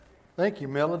Thank you,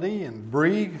 Melody and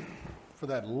Bree, for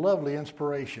that lovely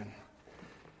inspiration.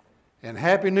 And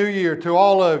Happy New Year to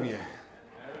all of you.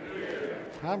 Happy New Year.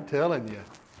 I'm telling you,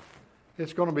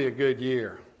 it's going to be a good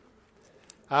year.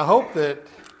 I hope that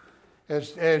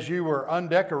as you were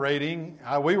undecorating,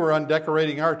 we were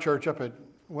undecorating our church up at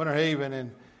Winter Haven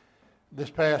in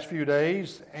this past few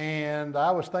days, and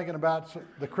I was thinking about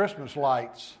the Christmas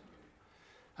lights.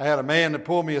 I had a man that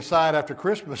pulled me aside after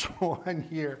Christmas one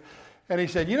year, and he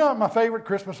said, "You know what my favorite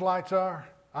Christmas lights are?"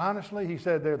 Honestly, he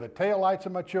said, "They're the tail lights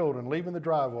of my children leaving the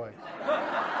driveway."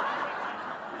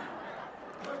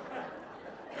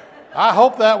 I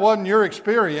hope that wasn't your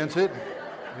experience. It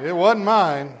wasn't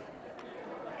mine.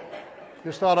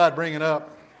 Just thought I'd bring it up.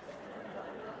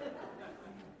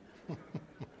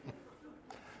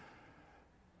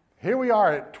 Here we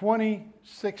are at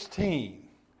 2016.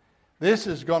 This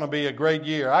is going to be a great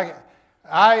year.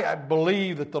 I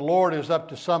believe that the Lord is up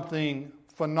to something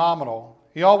phenomenal.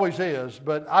 He always is,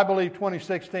 but I believe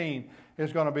 2016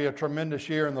 is going to be a tremendous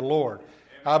year in the Lord.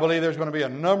 I believe there's going to be a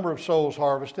number of souls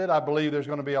harvested. I believe there's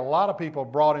going to be a lot of people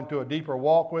brought into a deeper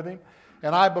walk with Him.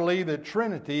 And I believe that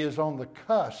Trinity is on the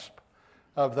cusp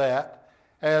of that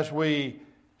as we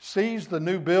seize the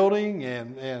new building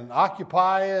and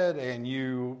occupy it, and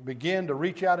you begin to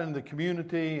reach out into the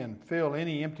community and fill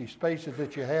any empty spaces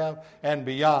that you have and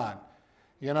beyond.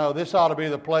 You know, this ought to be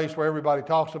the place where everybody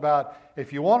talks about,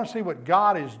 if you want to see what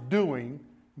God is doing,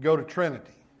 go to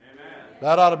Trinity. Amen.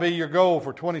 That ought to be your goal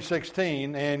for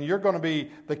 2016, and you're going to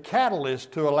be the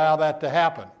catalyst to allow that to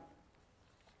happen.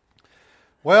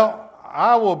 Well,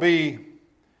 I will be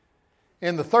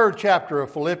in the 3rd chapter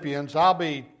of Philippians. I'll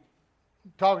be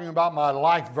talking about my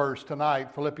life verse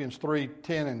tonight, Philippians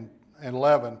 3:10 and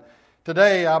 11.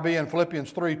 Today I'll be in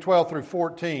Philippians 3:12 through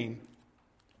 14,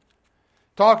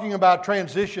 talking about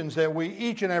transitions that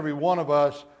each and every one of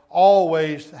us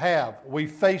always have. We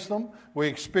face them, we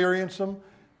experience them,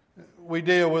 we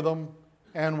deal with them,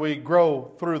 and we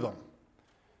grow through them.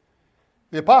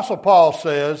 The Apostle Paul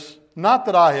says, "Not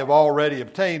that I have already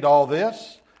obtained all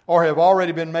this, or have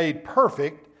already been made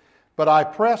perfect, but I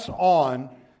press on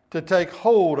to take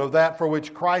hold of that for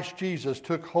which Christ Jesus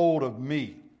took hold of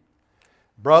me.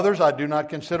 Brothers, I do not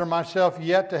consider myself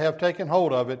yet to have taken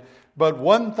hold of it, but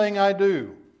one thing I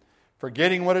do,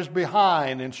 forgetting what is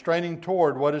behind and straining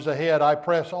toward what is ahead, I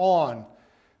press on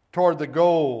toward the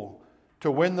goal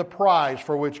to win the prize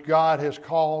for which God has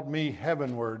called me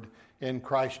heavenward in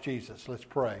Christ Jesus." Let's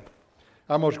pray.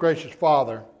 Our most gracious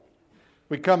Father,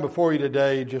 we come before you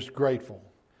today just grateful.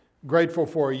 Grateful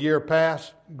for a year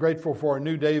past, grateful for a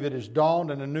new day that has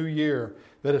dawned and a new year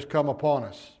that has come upon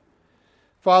us.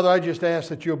 Father, I just ask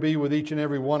that you'll be with each and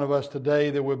every one of us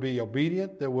today, that will be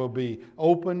obedient, that will be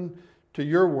open to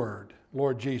your word,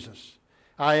 Lord Jesus.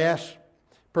 I ask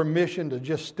permission to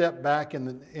just step back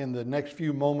in the next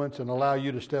few moments and allow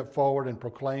you to step forward and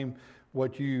proclaim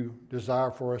what you desire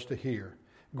for us to hear.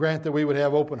 Grant that we would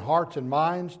have open hearts and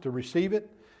minds to receive it.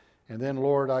 And then,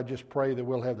 Lord, I just pray that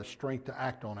we'll have the strength to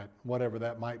act on it, whatever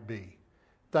that might be.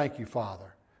 Thank you,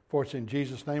 Father. For it's in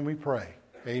Jesus' name we pray.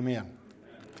 Amen.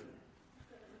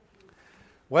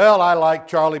 Well, I like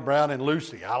Charlie Brown and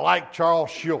Lucy. I like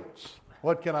Charles Schulz.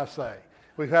 What can I say?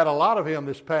 We've had a lot of him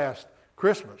this past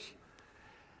Christmas.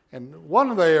 And one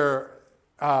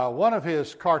of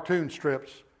his cartoon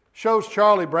strips shows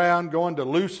Charlie Brown going to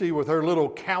Lucy with her little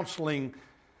counseling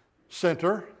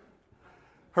center,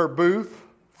 her booth,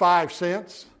 5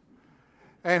 cents.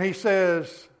 And she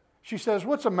says,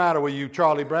 "What's the matter with you,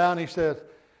 Charlie Brown?" He says,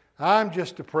 "I'm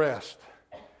just depressed."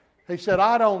 He said,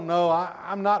 "I don't know.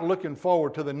 I'm not looking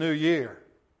forward to the new year."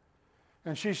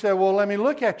 And she said, "Well, let me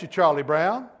look at you, Charlie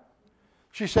Brown."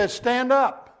 She said, "Stand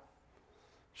up,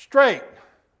 straight,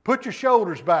 put your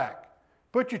shoulders back,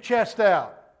 put your chest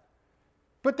out,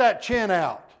 put that chin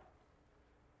out."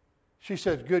 She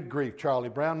said, "Good grief, Charlie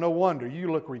Brown, no wonder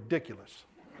you look ridiculous."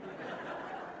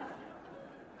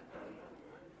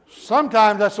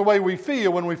 Sometimes that's the way we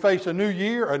feel when we face a new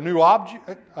year, a new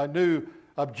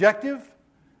objective,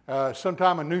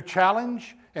 sometime a new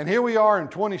challenge. And here we are in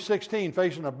 2016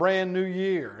 facing a brand new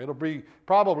year. It'll be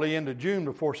probably into June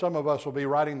before some of us will be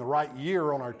writing the right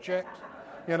year on our checks,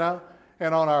 and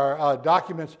on our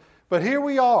documents. But here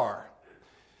we are.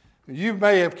 You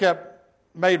may have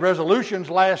made resolutions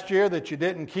last year that you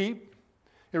didn't keep.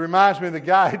 It reminds me of the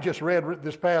guy I just read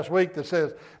this past week that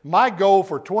says, "My goal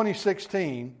for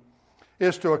 2016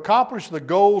 is to accomplish the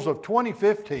goals of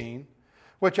 2015,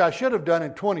 which I should have done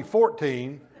in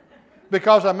 2014,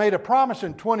 because I made a promise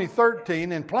in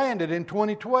 2013 and planned it in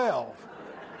 2012.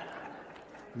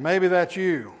 Maybe that's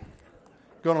you.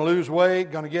 Going to lose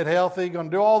weight, going to get healthy,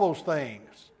 going to do all those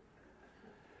things.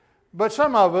 But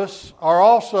some of us are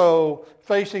also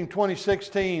facing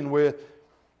 2016 with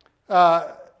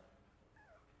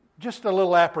just a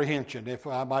little apprehension, if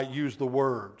I might use the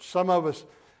word. Some of us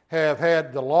have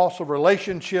had the loss of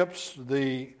relationships,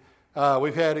 we've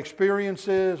had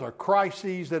experiences or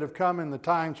crises that have come in the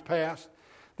times past.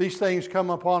 These things come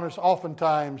upon us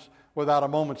oftentimes without a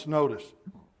moment's notice.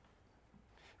 It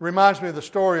reminds me of the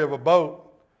story of a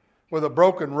boat with a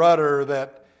broken rudder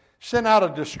that sent out a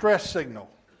distress signal.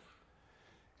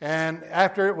 And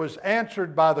after it was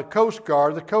answered by the Coast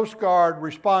Guard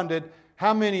responded,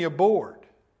 "How many aboard?"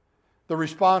 The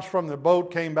response from the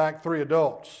boat came back, 3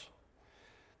 adults.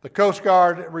 The Coast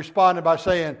Guard responded by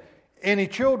saying, "Any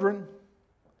children?"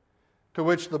 To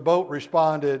which the boat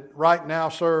responded, "Right now,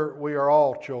 sir, we are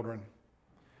all children."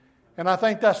 And I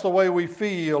think that's the way we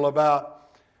feel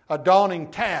about a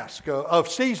dawning task of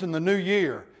seizing the new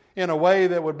year in a way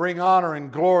that would bring honor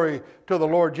and glory to the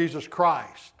Lord Jesus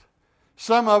Christ.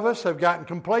 Some of us have gotten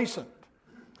complacent.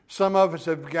 Some of us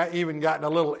have even gotten a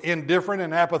little indifferent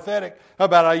and apathetic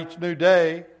about each new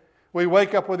day. We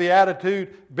wake up with the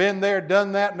attitude, been there,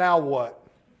 done that, now what?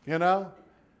 You know?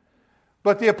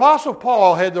 But the Apostle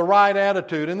Paul had the right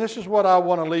attitude, and this is what I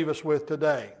want to leave us with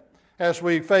today as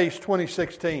we face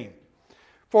 2016.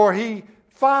 For he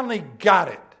finally got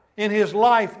it. In his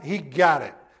life, he got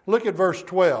it. Look at verse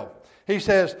 12. He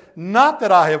says, "Not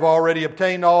that I have already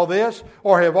obtained all this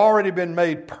or have already been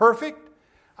made perfect."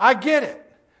 I get it.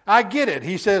 I get it.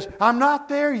 He says, "I'm not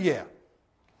there yet."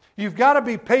 You've got to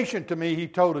be patient to me, he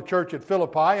told the church at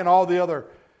Philippi and all the other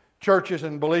churches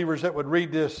and believers that would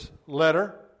read this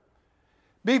letter.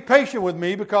 Be patient with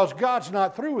me because God's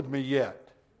not through with me yet.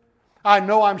 I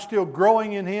know I'm still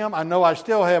growing in Him. I know I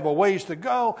still have a ways to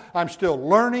go. I'm still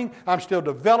learning. I'm still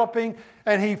developing.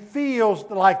 And he feels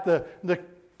like the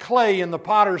clay in the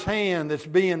potter's hand that's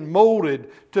being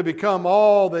molded to become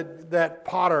all that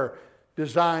potter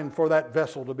designed for that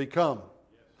vessel to become.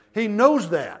 He knows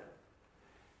that.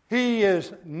 He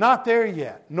is not there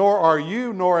yet, nor are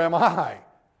you, nor am I.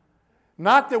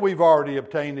 Not that we've already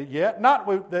obtained it yet,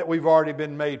 not that we've already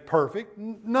been made perfect.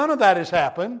 None of that has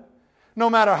happened. No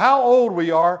matter how old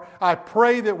we are, I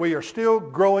pray that we are still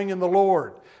growing in the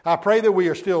Lord. I pray that we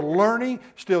are still learning,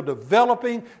 still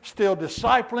developing, still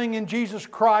discipling in Jesus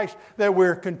Christ, that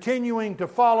we're continuing to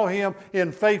follow Him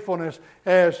in faithfulness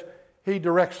as He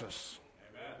directs us.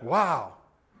 Amen. Wow.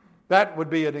 That would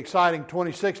be an exciting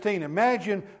 2016.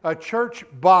 Imagine a church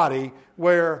body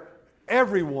where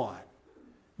everyone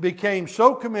became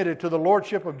so committed to the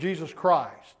Lordship of Jesus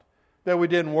Christ that we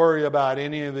didn't worry about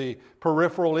any of the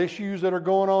peripheral issues that are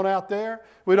going on out there.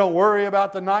 We don't worry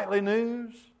about the nightly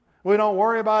news. We don't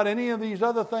worry about any of these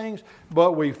other things,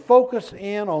 but we focus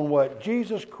in on what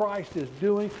Jesus Christ is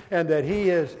doing and that He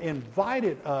has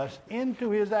invited us into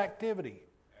His activity.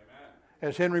 Amen.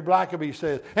 As Henry Blackaby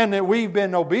says, and that we've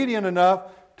been obedient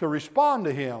enough to respond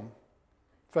to Him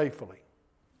faithfully.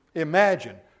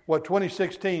 Imagine what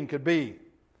 2016 could be.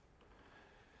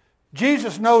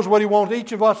 Jesus knows what He wants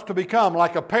each of us to become,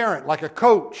 like a parent, like a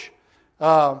coach,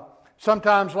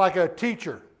 sometimes like a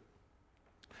teacher.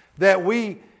 That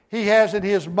He has in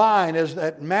His mind as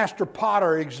that master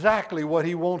potter exactly what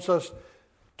He wants us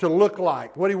to look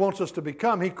like, what He wants us to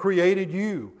become. He created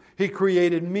you. He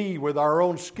created me with our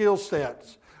own skill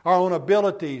sets, our own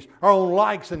abilities, our own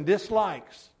likes and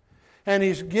dislikes. And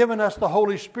He's given us the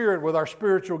Holy Spirit with our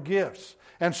spiritual gifts.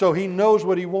 And so He knows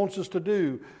what He wants us to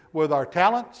do with our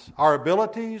talents, our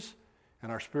abilities, and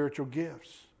our spiritual gifts.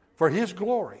 For His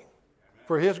glory.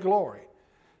 For His glory.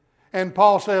 And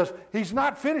Paul says, He's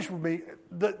not finished with me.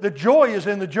 The joy is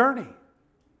in the journey.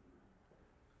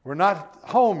 We're not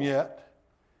home yet.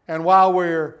 And while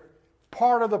we're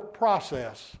part of the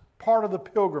process, part of the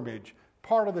pilgrimage,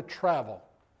 part of the travel,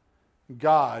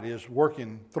 God is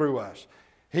working through us.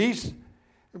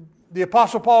 The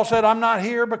Apostle Paul said, I'm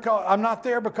not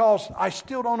there because I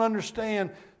still don't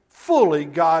understand fully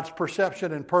God's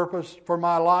perception and purpose for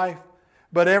my life.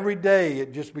 But every day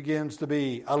it just begins to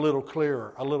be a little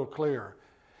clearer, a little clearer.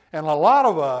 And a lot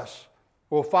of us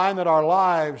will find that our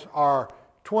lives are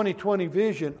 2020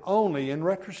 vision only in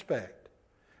retrospect.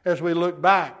 As we look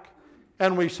back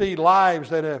and we see lives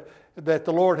that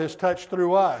the Lord has touched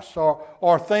through us,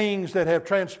 or things that have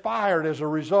transpired as a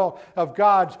result of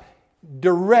God's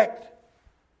direct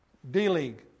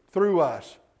dealing through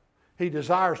us. He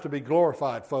desires to be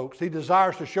glorified, folks. He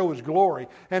desires to show His glory,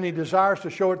 and He desires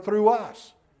to show it through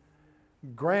us.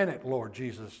 Grant it, Lord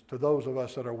Jesus, to those of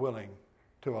us that are willing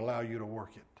to allow You to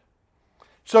work it.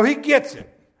 So He gets it.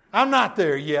 I'm not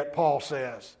there yet, Paul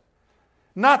says.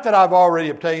 Not that I've already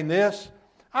obtained this.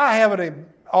 I haven't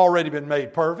already been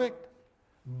made perfect.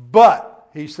 But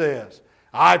he says,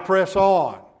 I press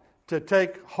on to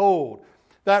take hold.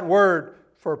 That word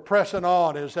for pressing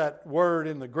on is that word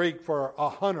in the Greek for a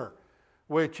hunter,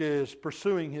 which is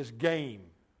pursuing his game.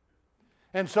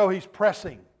 And so he's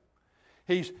pressing.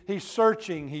 He's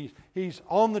searching. He's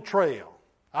on the trail.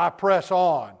 I press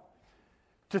on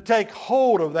to take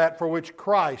hold of that for which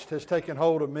Christ has taken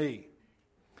hold of me.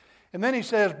 And then he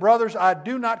says, brothers, I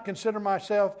do not consider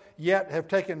myself yet have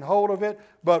taken hold of it,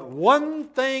 but one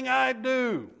thing I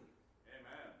do.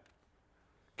 Amen.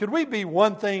 Could we be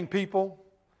one thing people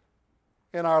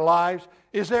in our lives?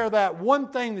 Is there that one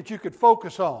thing that you could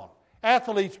focus on?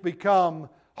 Athletes become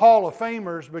Hall of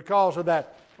Famers because of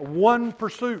that one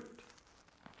pursuit.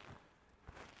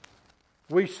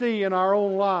 We see in our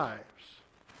own lives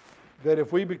that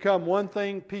if we become one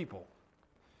thing people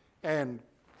and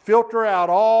filter out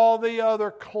all the other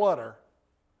clutter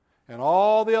and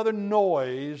all the other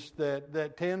noise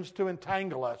that tends to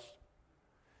entangle us,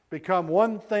 become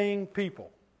one thing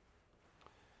people.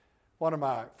 One of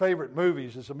my favorite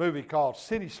movies is a movie called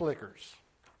City Slickers.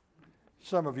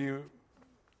 Some of you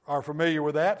are familiar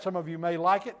with that. Some of you may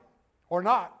like it or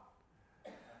not.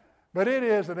 But it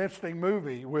is an interesting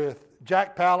movie with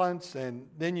Jack Palance, and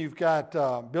then you've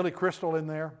got Billy Crystal in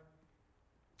there.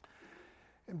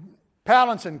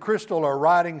 Palance and Crystal are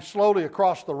riding slowly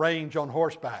across the range on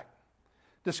horseback,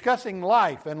 discussing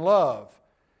life and love.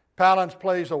 Palance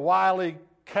plays a wily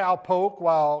cowpoke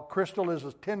while Crystal is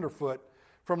a tenderfoot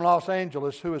from Los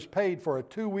Angeles who is paid for a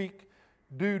 2-week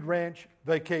dude ranch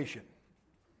vacation.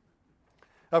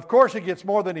 Of course, he gets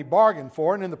more than he bargained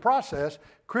for, and in the process,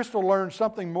 Crystal learns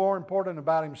something more important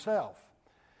about himself.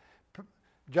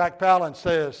 Jack Palance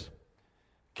says,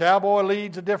 cowboy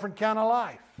leads a different kind of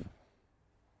life.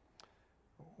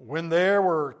 When there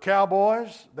were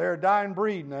cowboys, they're a dying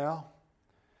breed now.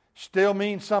 Still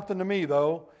means something to me,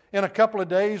 though. In a couple of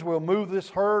days, we'll move this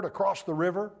herd across the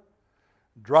river,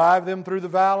 drive them through the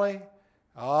valley.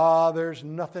 There's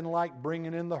nothing like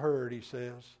bringing in the herd, he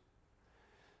says.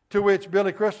 To which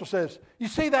Billy Crystal says, you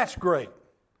see, that's great.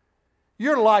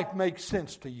 Your life makes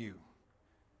sense to you.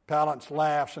 Palance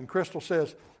laughs, and Crystal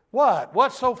says, what?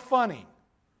 What's so funny?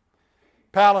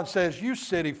 Palance says, you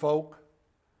city folk,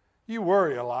 you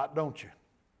worry a lot, don't you?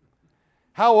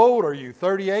 How old are you,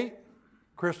 38?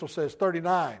 Crystal says,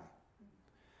 39.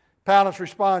 Palance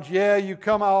responds, yeah, you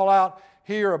come all out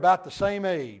here about the same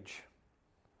age.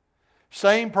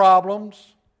 Same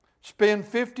problems. Spend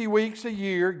 50 weeks a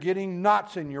year getting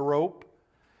knots in your rope.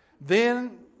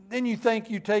 Then you think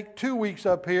you take 2 weeks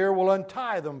up here, we'll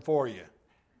untie them for you.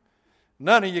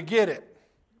 None of you get it.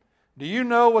 Do you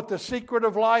know what the secret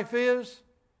of life is?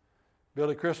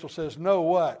 Billy Crystal says, no,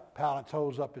 what? Palance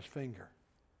holds up his finger.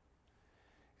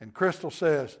 And Crystal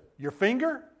says, your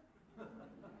finger? He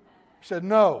said,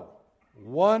 no,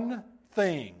 one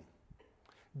thing.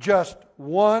 Just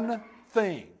one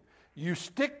thing. You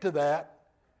stick to that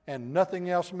and nothing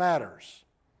else matters.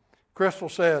 Crystal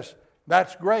says,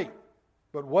 that's great,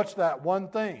 but what's that one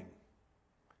thing?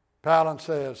 Palance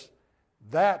says,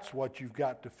 that's what you've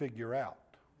got to figure out.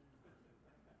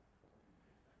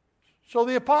 So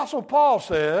the Apostle Paul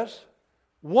says,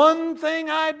 one thing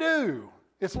I do.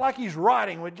 It's like he's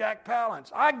riding with Jack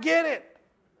Palance. I get it.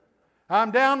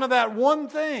 I'm down to that one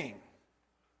thing.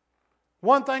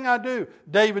 One thing I do.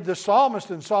 David the psalmist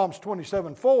in Psalms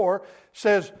 27:4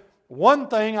 says, one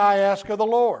thing I ask of the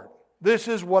Lord. This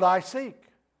is what I seek.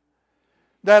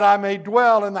 That I may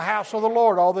dwell in the house of the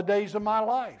Lord all the days of my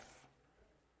life.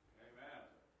 Amen.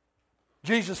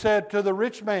 Jesus said to the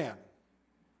rich man,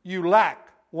 you lack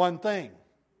one thing.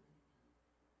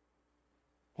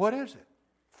 What is it?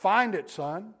 Find it,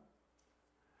 son.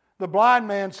 The blind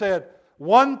man said,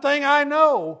 one thing I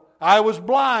know, I was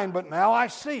blind, but now I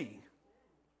see.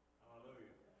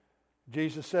 Hallelujah.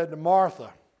 Jesus said to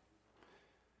Martha,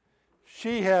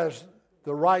 she has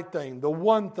the right thing, the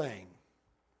one thing.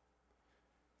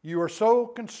 You are so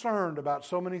concerned about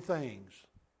so many things.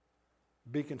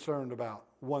 Be concerned about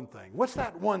one thing. What's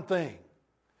that one thing?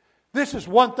 This is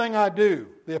one thing I do,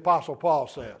 the Apostle Paul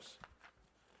says.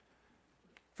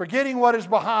 Forgetting what is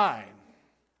behind.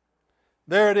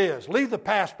 There it is. Leave the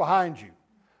past behind you.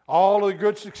 All of the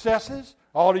good successes,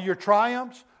 all of your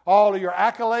triumphs, all of your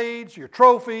accolades, your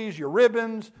trophies, your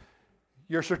ribbons,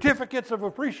 your certificates of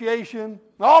appreciation,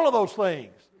 all of those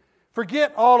things.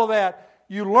 Forget all of that.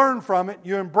 You learn from it.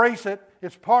 You embrace it.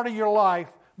 It's part of your life,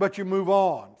 but you move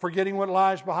on, forgetting what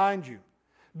lies behind you.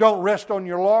 Don't rest on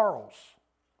your laurels.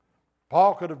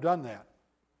 Paul could have done that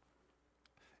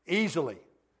easily.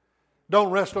 Don't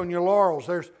rest on your laurels.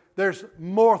 There's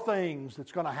more things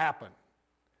that's going to happen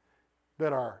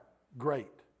that are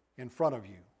great in front of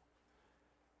you.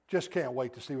 just can't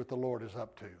wait to see what the Lord is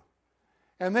up to.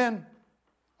 And then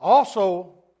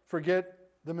also forget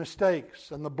the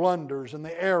mistakes and the blunders and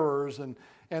the errors and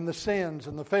the sins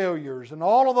and the failures and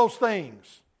all of those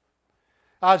things.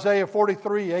 Isaiah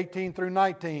 43, 18 through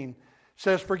 19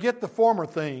 says, "Forget the former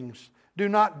things. Do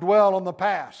not dwell on the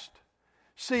past.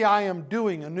 See, I am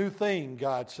doing a new thing,"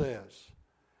 God says.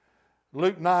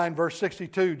 Luke 9, verse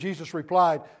 62, Jesus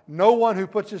replied, "No one who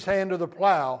puts his hand to the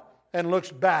plow and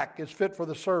looks back is fit for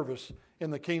the service in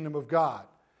the kingdom of God."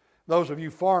 Those of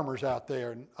you farmers out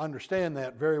there understand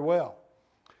that very well.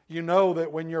 You know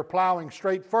that when you're plowing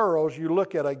straight furrows, you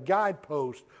look at a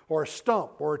guidepost or a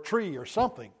stump or a tree or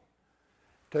something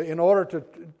in order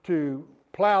to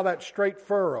plow that straight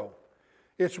furrow.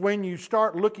 It's when you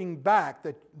start looking back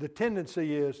that the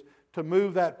tendency is to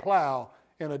move that plow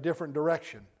in a different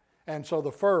direction. And so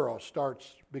the furrow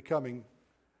starts becoming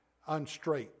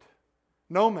unstraight.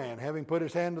 No man, having put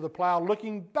his hand to the plow,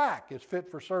 looking back, is fit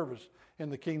for service in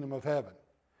the kingdom of heaven.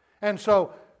 And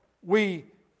so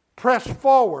we press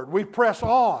forward, we press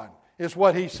on, is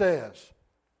what he says.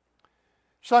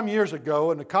 Some years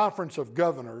ago in the Conference of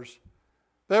Governors,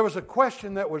 there was a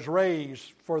question that was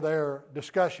raised for their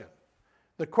discussion.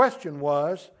 The question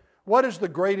was, what is the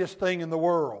greatest thing in the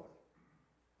world?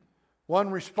 One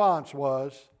response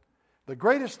was, the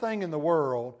greatest thing in the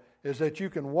world is that you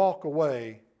can walk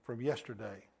away from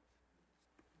yesterday.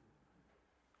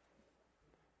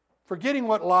 Forgetting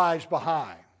what lies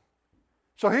behind.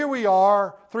 So here we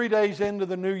are, 3 days into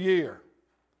the new year.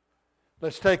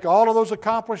 Let's take all of those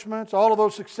accomplishments, all of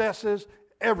those successes,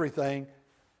 everything,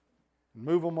 and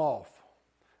move them off.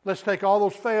 Let's take all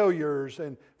those failures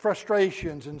and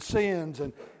frustrations and sins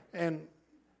and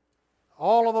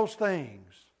all of those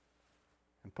things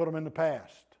and put them in the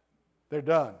past. They're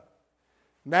done.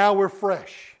 Now we're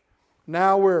fresh.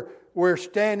 Now we're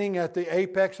standing at the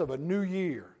apex of a new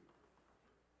year.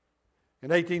 In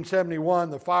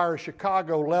 1871, the fire of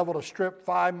Chicago leveled a strip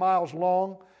 5 miles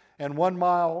long and 1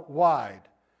 mile wide.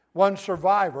 One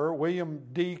survivor, William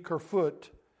D.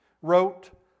 Kerfoot, wrote,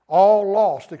 "All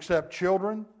lost except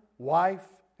children, wife,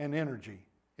 and energy,"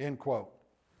 end quote.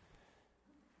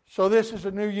 So this is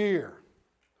a new year.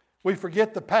 We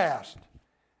forget the past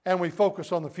and we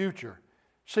focus on the future.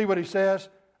 See what he says?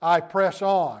 I press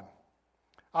on.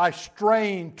 I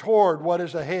strain toward what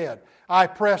is ahead. I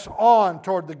press on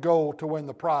toward the goal to win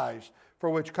the prize for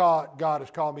which God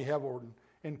has called me heavenward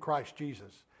in Christ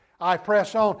Jesus. I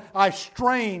press on. I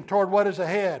strain toward what is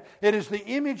ahead. It is the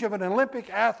image of an Olympic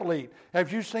athlete.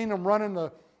 Have you seen them running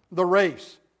the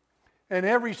race? And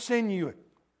every sinew,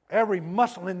 every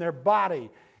muscle in their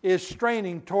body is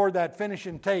straining toward that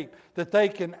finishing tape that they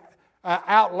can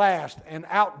outlast and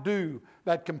outdo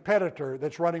that competitor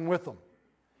that's running with them.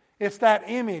 It's that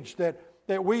image that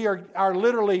we are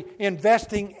literally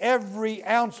investing every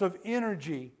ounce of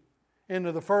energy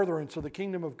into the furtherance of the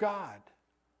kingdom of God.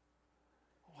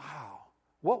 Wow.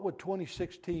 What would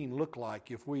 2016 look like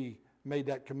if we made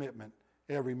that commitment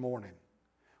every morning?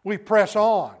 We press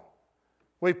on.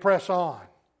 We press on.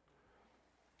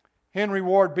 Henry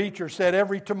Ward Beecher said,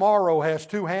 every tomorrow has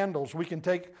two handles. We can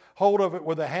take hold of it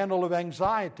with the handle of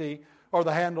anxiety or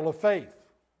the handle of faith.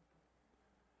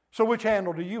 So which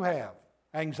handle do you have?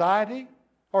 Anxiety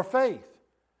or faith?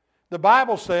 The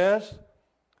Bible says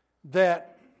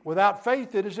that without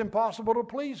faith it is impossible to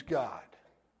please God.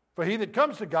 For he that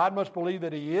comes to God must believe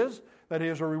that he is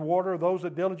a rewarder of those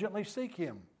that diligently seek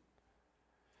him.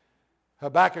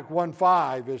 Habakkuk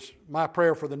 1:5 is my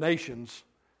prayer for the nations,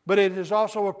 but it is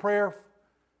also a prayer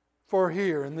for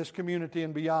here in this community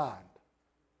and beyond.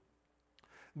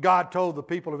 God told the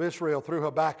people of Israel through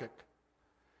Habakkuk,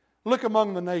 look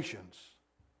among the nations,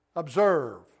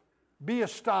 observe, be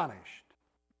astonished,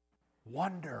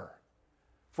 wonder.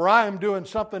 For I am doing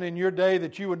something in your day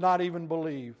that you would not even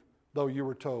believe, though you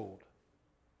were told.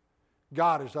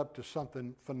 God is up to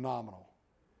something phenomenal.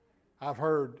 I've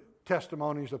heard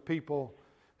testimonies of people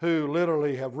who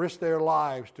literally have risked their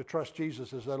lives to trust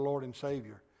Jesus as their Lord and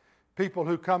Savior. People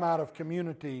who come out of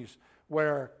communities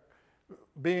where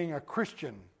being a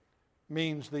Christian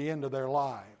means the end of their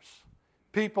lives.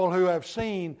 People who have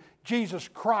seen Jesus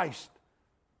Christ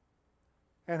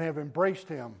and have embraced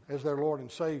Him as their Lord and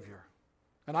Savior.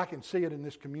 And I can see it in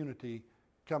this community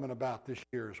coming about this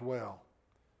year as well.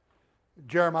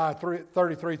 Jeremiah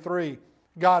 33:3,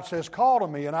 God says, call to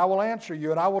me and I will answer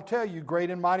you and I will tell you great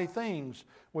and mighty things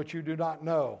which you do not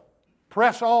know.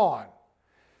 Press on.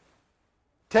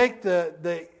 Take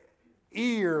the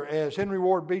ear, as Henry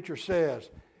Ward Beecher says,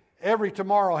 every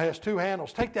tomorrow has two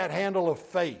handles. Take that handle of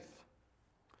faith.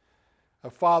 A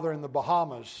father in the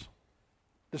Bahamas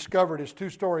discovered his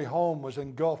 2-story home was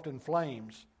engulfed in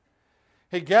flames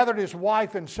He gathered his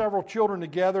wife and several children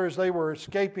together as they were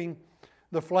escaping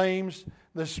the flames.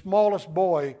 The smallest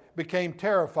boy became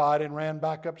terrified and ran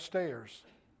back upstairs.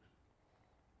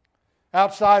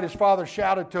 Outside, his father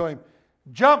shouted to him,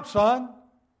 "Jump, son,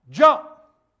 jump.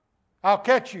 I'll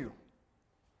catch you."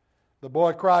 The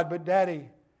boy cried, "But Daddy,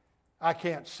 I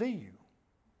can't see you."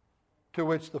 To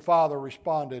which the father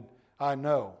responded, "I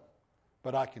know,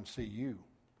 but I can see you."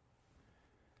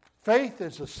 Faith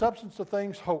is the substance of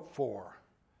things hoped for,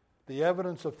 the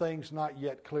evidence of things not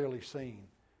yet clearly seen.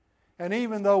 And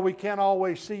even though we can't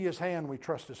always see His hand, we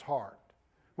trust His heart.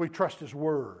 We trust His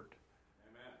Word.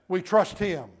 Amen. We trust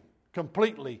Him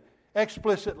completely,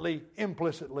 explicitly,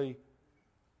 implicitly.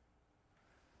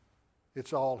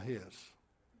 It's all His.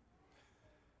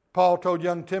 Paul told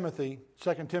young Timothy,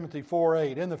 2 Timothy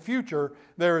 4:8, "In the future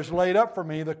there is laid up for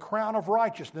me the crown of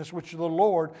righteousness, which the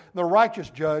Lord, the righteous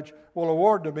judge, will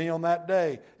award to me on that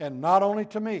day, and not only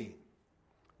to me,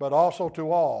 but also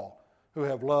to all who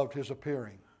have loved His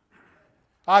appearing."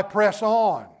 I press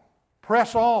on.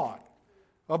 Press on.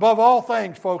 Above all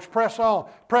things, folks, press on.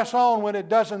 Press on when it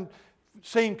doesn't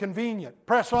seem convenient.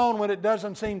 Press on when it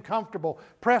doesn't seem comfortable.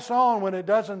 Press on when it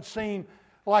doesn't seem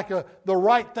like the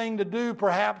right thing to do,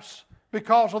 perhaps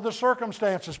because of the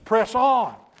circumstances. Press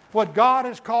on. What God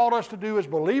has called us to do as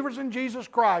believers in Jesus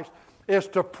Christ is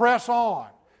to press on.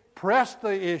 Press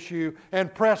the issue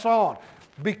and press on.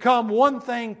 Become one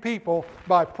thing people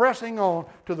by pressing on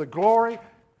to the glory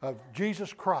of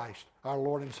Jesus Christ, our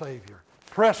Lord and Savior.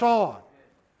 Press on.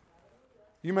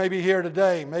 You may be here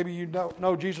today. Maybe you don't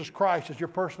know Jesus Christ as your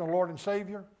personal Lord and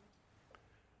Savior.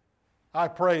 I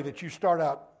pray that you start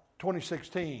out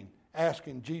 2016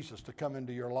 asking Jesus to come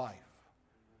into your life.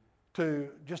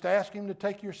 To just ask Him to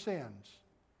take your sins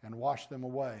and wash them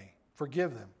away.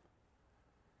 Forgive them.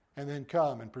 And then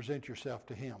come and present yourself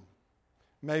to Him.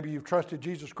 Maybe you've trusted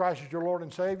Jesus Christ as your Lord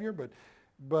and Savior,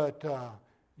 but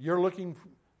you're looking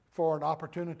for an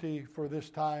opportunity for this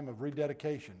time of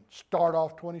rededication. Start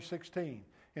off 2016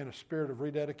 in a spirit of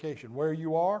rededication. Where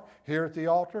you are, here at the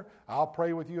altar, I'll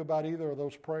pray with you about either of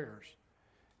those prayers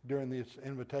during this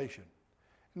invitation.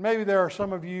 And maybe there are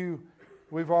some of you,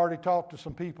 we've already talked to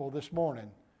some people this morning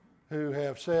who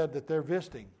have said that they're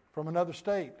visiting from another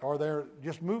state or they're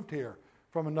just moved here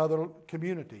from another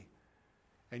community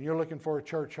and you're looking for a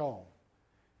church home.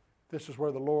 This is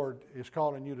where the Lord is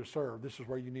calling you to serve. This is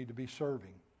where you need to be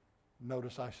serving.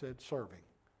 Notice I said serving.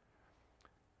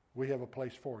 We have a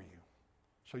place for you.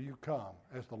 So you come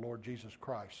as the Lord Jesus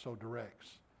Christ so directs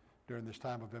during this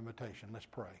time of invitation. Let's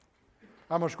pray.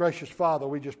 Our most gracious Father,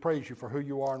 we just praise you for who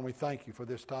you are and we thank you for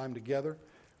this time together.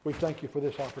 We thank you for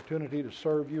this opportunity to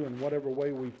serve you in whatever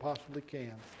way we possibly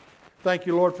can. Thank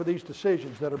you, Lord, for these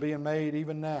decisions that are being made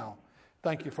even now.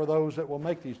 Thank you for those that will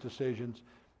make these decisions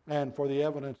and for the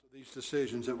evidence of these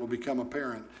decisions that will become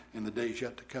apparent in the days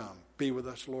yet to come. Be with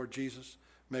us, Lord Jesus.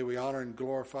 May we honor and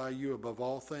glorify you above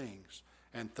all things.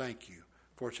 And thank you.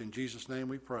 For it's in Jesus' name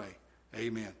we pray.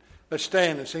 Amen. Let's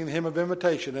stand and sing the hymn of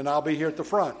invitation, and I'll be here at the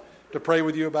front to pray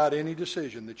with you about any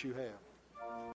decision that you have.